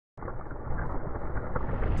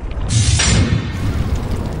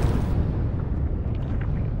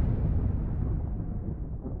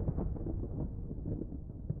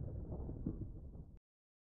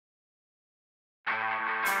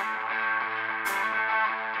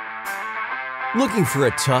Looking for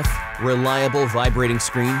a tough, reliable vibrating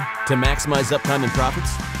screen to maximize uptime and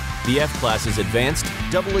profits? The F-Class's advanced,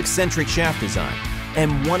 double eccentric shaft design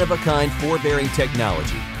and one-of-a-kind four-bearing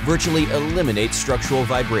technology virtually eliminate structural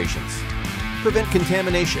vibrations. Prevent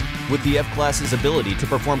contamination with the F-Class's ability to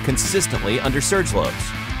perform consistently under surge loads.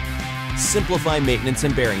 Simplify maintenance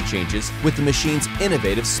and bearing changes with the machine's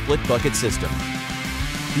innovative split bucket system.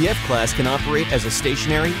 The F-Class can operate as a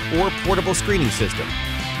stationary or portable screening system.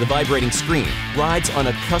 The vibrating screen rides on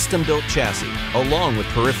a custom-built chassis along with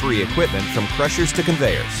periphery equipment from crushers to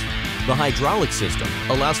conveyors. The hydraulic system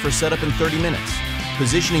allows for setup in 30 minutes,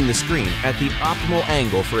 positioning the screen at the optimal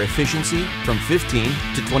angle for efficiency from 15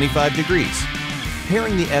 to 25 degrees.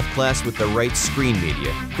 Pairing the F-Class with the right screen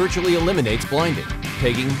media virtually eliminates blinding,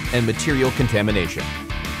 pegging, and material contamination.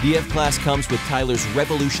 The F-Class comes with Tyler's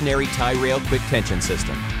revolutionary tie rail quick tension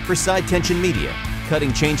system for side tension media, cutting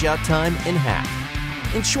changeout time in half.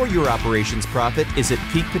 Ensure your operations profit is at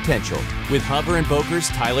peak potential with Huber & Boecker's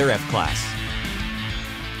Tyler F-Class.